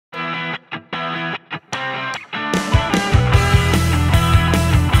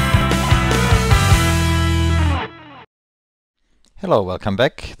Hello, welcome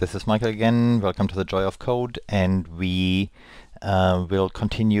back. This is Michael again. Welcome to the Joy of Code, and we will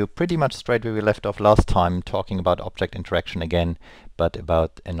continue pretty much straight where we left off last time, talking about object interaction again, but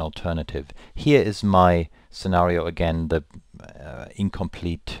about an alternative. Here is my scenario again, the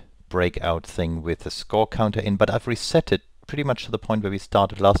incomplete breakout thing with the score counter in, but I've reset it pretty much to the point where we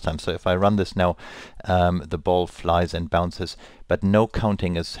started last time. So if I run this now, the ball flies and bounces, but no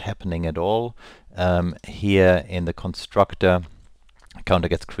counting is happening at all. Here in the constructor, a counter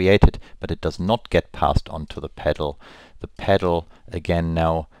gets created, but it does not get passed on to the pedal. The pedal again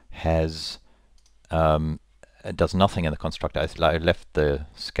now has it does nothing in the constructor. I left the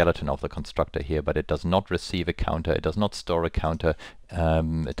skeleton of the constructor here, but it does not receive a counter, it does not store a counter,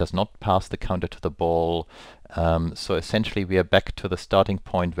 it does not pass the counter to the ball. So essentially we are back to the starting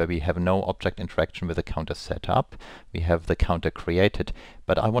point where we have no object interaction with the counter set up. We have the counter created,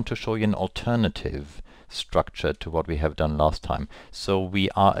 but I want to show you an alternative structure to what we have done last time. So we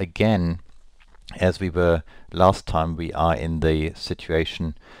are again, as we were last time, we are in the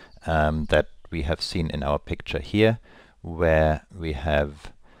situation that we have seen in our picture here, where we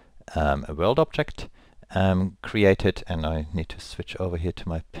have a world object created, and I need to switch over here to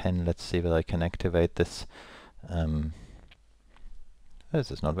my pen. Let's see whether I can activate this.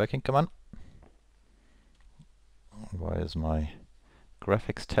 This is not working, come on. Why is my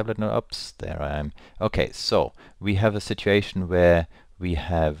graphics tablet no ups? There I am. Okay, so we have a situation where we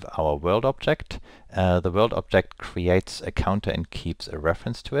have our world object. The world object creates a counter and keeps a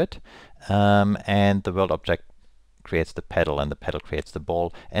reference to it. And the world object creates the pedal, and the pedal creates the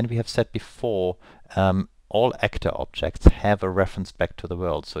ball. And we have said before, all actor objects have a reference back to the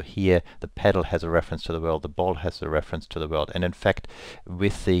world. So here the pedal has a reference to the world, the ball has a reference to the world. And in fact,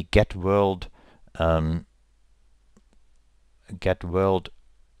 with the get world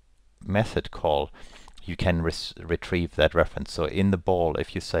method call, you can retrieve that reference. So in the ball,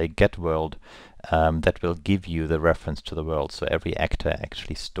 if you say get world, that will give you the reference to the world. So every actor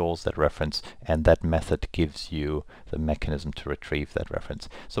actually stores that reference, and that method gives you the mechanism to retrieve that reference.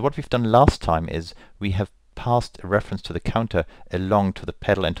 So what we've done last time is we have passed a reference to the counter along to the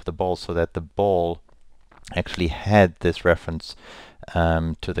pedal and to the ball, so that the ball actually had this reference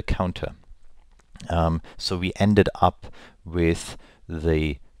to the counter. So we ended up with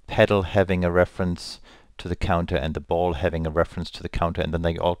the pedal having a reference to the counter and the ball having a reference to the counter, and then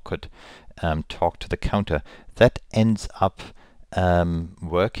they all could talk to the counter. That ends up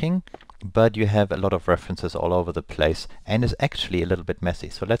working, but you have a lot of references all over the place and is actually a little bit messy.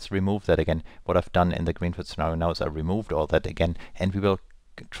 So let's remove that again. What I've done in the Greenfoot scenario now is I removed all that again, and we will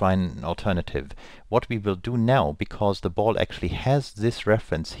try an alternative. What we will do now, because the ball actually has this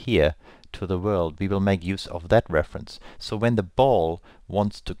reference here to the world, we will make use of that reference. So when the ball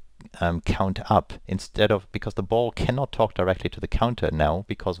wants to count up, because the ball cannot talk directly to the counter now,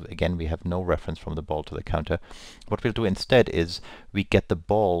 because again we have no reference from the ball to the counter, what we'll do instead is we get the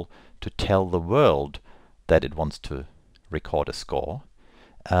ball to tell the world that it wants to record a score.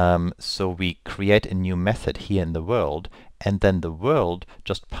 So we create a new method here in the world, and then the world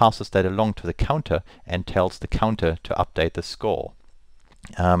just passes that along to the counter and tells the counter to update the score.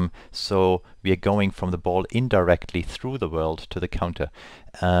 So we are going from the ball indirectly through the world to the counter.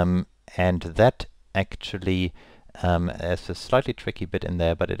 And that actually is a slightly tricky bit in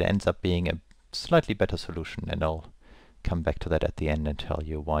there, but it ends up being a slightly better solution, and I'll come back to that at the end and tell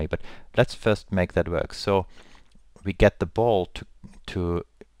you why. But let's first make that work. So we get the ball to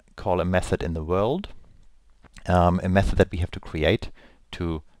call a method in the world, a method that we have to create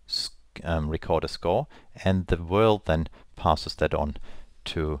to record a score, and the world then passes that on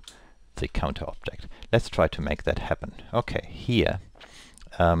to the counter object. Let's try to make that happen. Okay, here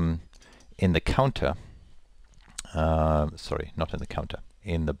in the counter, sorry, not in the counter,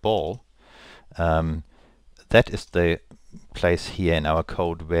 in the ball, that is the place here in our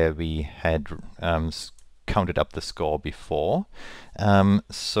code where we had counted up the score before.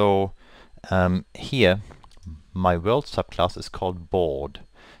 Here my world subclass is called board.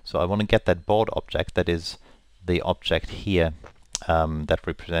 So I want to get that board object, that is the object here that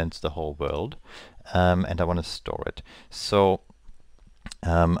represents the whole world, and I want to store it. So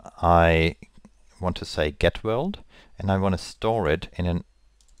I want to say get world, and I want to store it in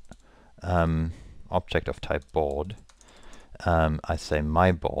an object of type board. I say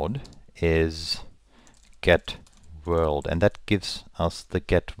my board is get world, and that gives us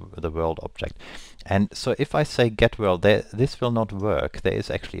the world object. And so if I say get world, this will not work. There is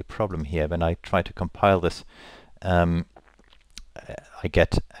actually a problem here. When I try to compile this, I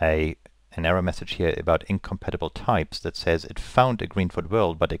get an error message here about incompatible types that says it found a Greenfoot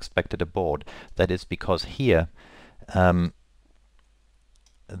world but expected a board. That is because here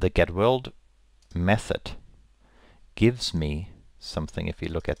the getWorld method gives me something. If we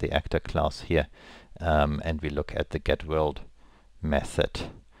look at the actor class here, and we look at the getWorld method,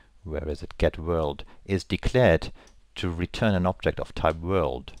 where is it? getWorld is declared to return an object of type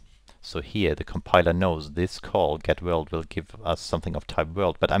world. So here the compiler knows this call getWorld will give us something of type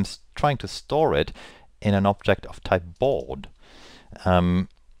world, but I'm trying to store it in an object of type board.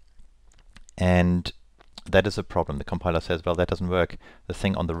 And that is a problem. The compiler says, well, that doesn't work. The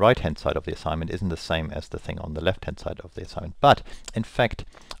thing on the right-hand side of the assignment isn't the same as the thing on the left-hand side of the assignment. But in fact,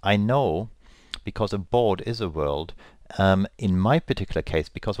 I know, because a board is a world, in my particular case,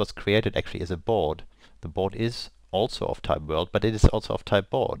 because what's created actually is a board. The board is also of type world, but it is also of type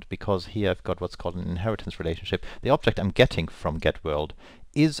board, because here I've got what's called an inheritance relationship. The object I'm getting from getWorld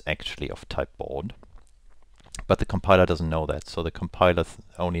is actually of type board, but the compiler doesn't know that. So the compiler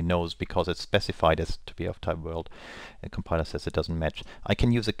only knows because it's specified as to be of type world. The compiler says it doesn't match. I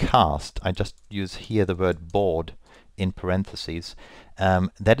can use a cast. I just use here the word board in parentheses.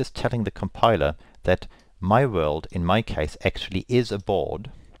 That is telling the compiler that my world, in my case, actually is a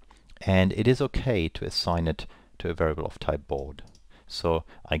board, and it is okay to assign it to a variable of type board. So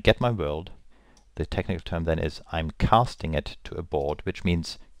I get my world. The technical term then is I'm casting it to a board, which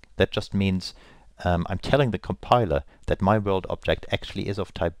means that just means I'm telling the compiler that my world object actually is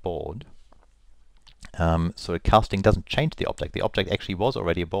of type board. So casting doesn't change the object. The object actually was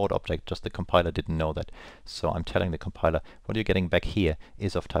already a board object, just the compiler didn't know that. So I'm telling the compiler what you're getting back here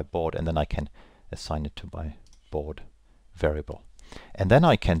is of type board, and then I can assign it to my board variable. And then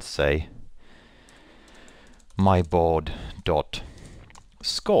I can say my board dot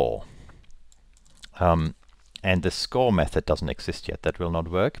score. And the score method doesn't exist yet. That will not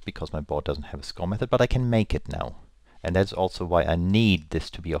work because my board doesn't have a score method, but I can make it now. And that's also why I need this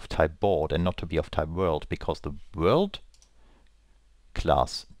to be of type board and not to be of type world, because the world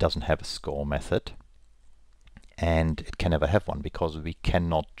class doesn't have a score method, and it can never have one because we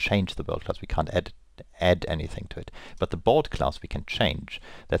cannot change the world class. We can't add anything to it. But the board class we can change.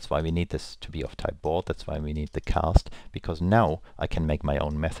 That's why we need this to be of type board. That's why we need the cast, because now I can make my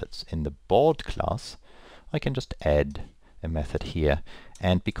own methods. In the board class, I can just add a method here,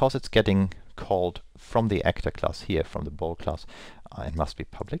 and because it's getting called from the actor class here, from the board class, it must be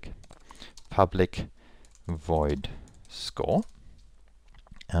public void score,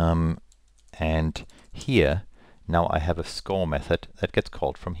 and here now I have a score method that gets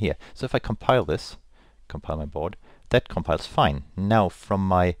called from here. So if I compile this, compile my board, that compiles fine. Now from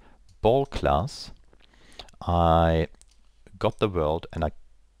my ball class I got the world and I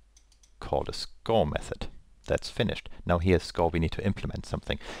called a score method. That's finished. Now here's score, we need to implement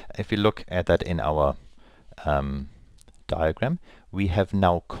something. If we look at that in our diagram, we have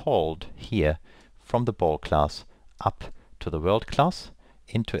now called here from the ball class up to the world class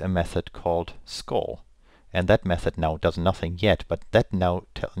into a method called score. And that method now does nothing yet, but that now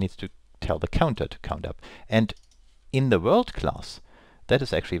needs to tell the counter to count up. And in the world class, that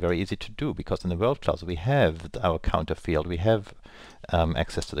is actually very easy to do, because in the world class we have our counter field, we have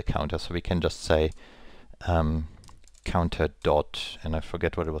access to the counter, so we can just say counter dot, and I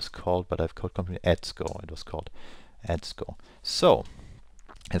forget what it was called, but I've called add score. It was called add score. So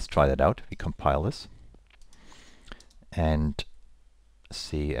let's try that out. We compile this and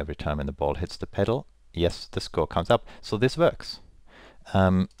see every time when the ball hits the pedal, yes, the score comes up. So this works.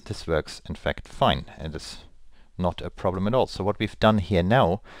 This works in fact fine, and it's not a problem at all. So what we've done here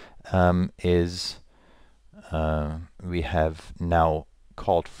now is we have now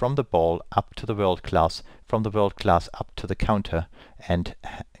called from the ball up to the world class, from the world class up to the counter, and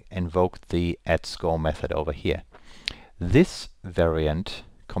invoked the add score method over here. This variant,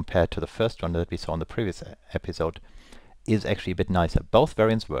 compared to the first one that we saw in the previous episode, is actually a bit nicer. Both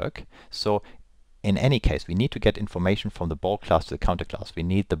variants work. So in any case, we need to get information from the ball class to the counter class. We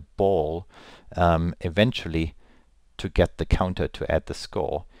need the ball eventually to get the counter to add the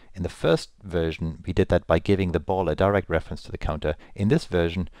score. In the first version, we did that by giving the ball a direct reference to the counter. In this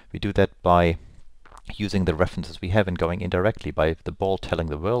version, we do that by using the references we have and going indirectly, by the ball telling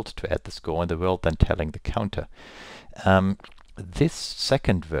the world to add the score and the world then telling the counter. This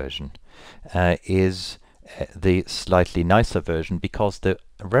second version is the slightly nicer version, because the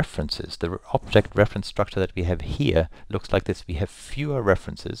references, the object reference structure that we have here looks like this. We have fewer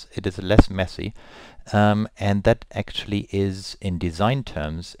references, it is less messy, and that actually is, in design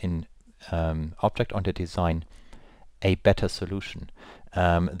terms, in object-oriented design, a better solution.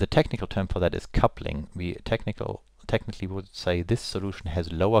 The technical term for that is coupling. We technically would say this solution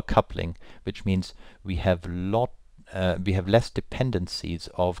has lower coupling, which means we have less dependencies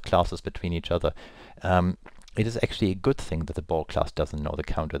of classes between each other. it is actually a good thing that the ball class doesn't know the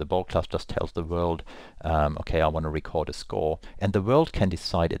counter. The ball class just tells the world, okay, I want to record a score, and the world can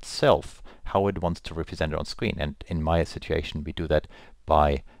decide itself how it wants to represent it on screen. And in my situation, we do that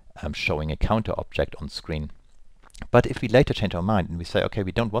by showing a counter object on screen. But if we later change our mind and we say, okay,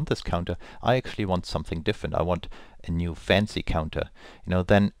 we don't want this counter, I actually want something different. I want a new fancy counter.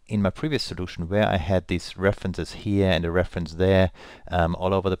 Then in my previous solution where I had these references here and a reference there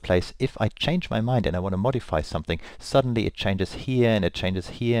all over the place, if I change my mind and I want to modify something, suddenly it changes here and it changes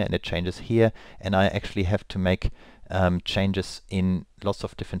here and it changes here, and I actually have to make changes in lots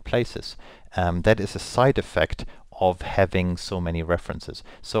of different places. That is a side effect of having so many references.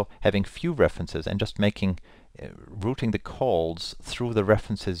 So having few references and just making routing the calls through the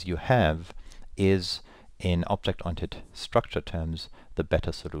references you have is, in object-oriented structure terms, the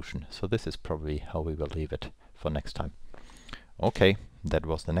better solution. So this is probably how we will leave it for next time. Okay, that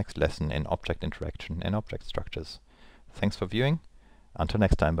was the next lesson in object interaction and object structures. Thanks for viewing. Until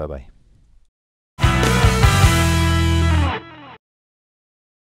next time, bye-bye.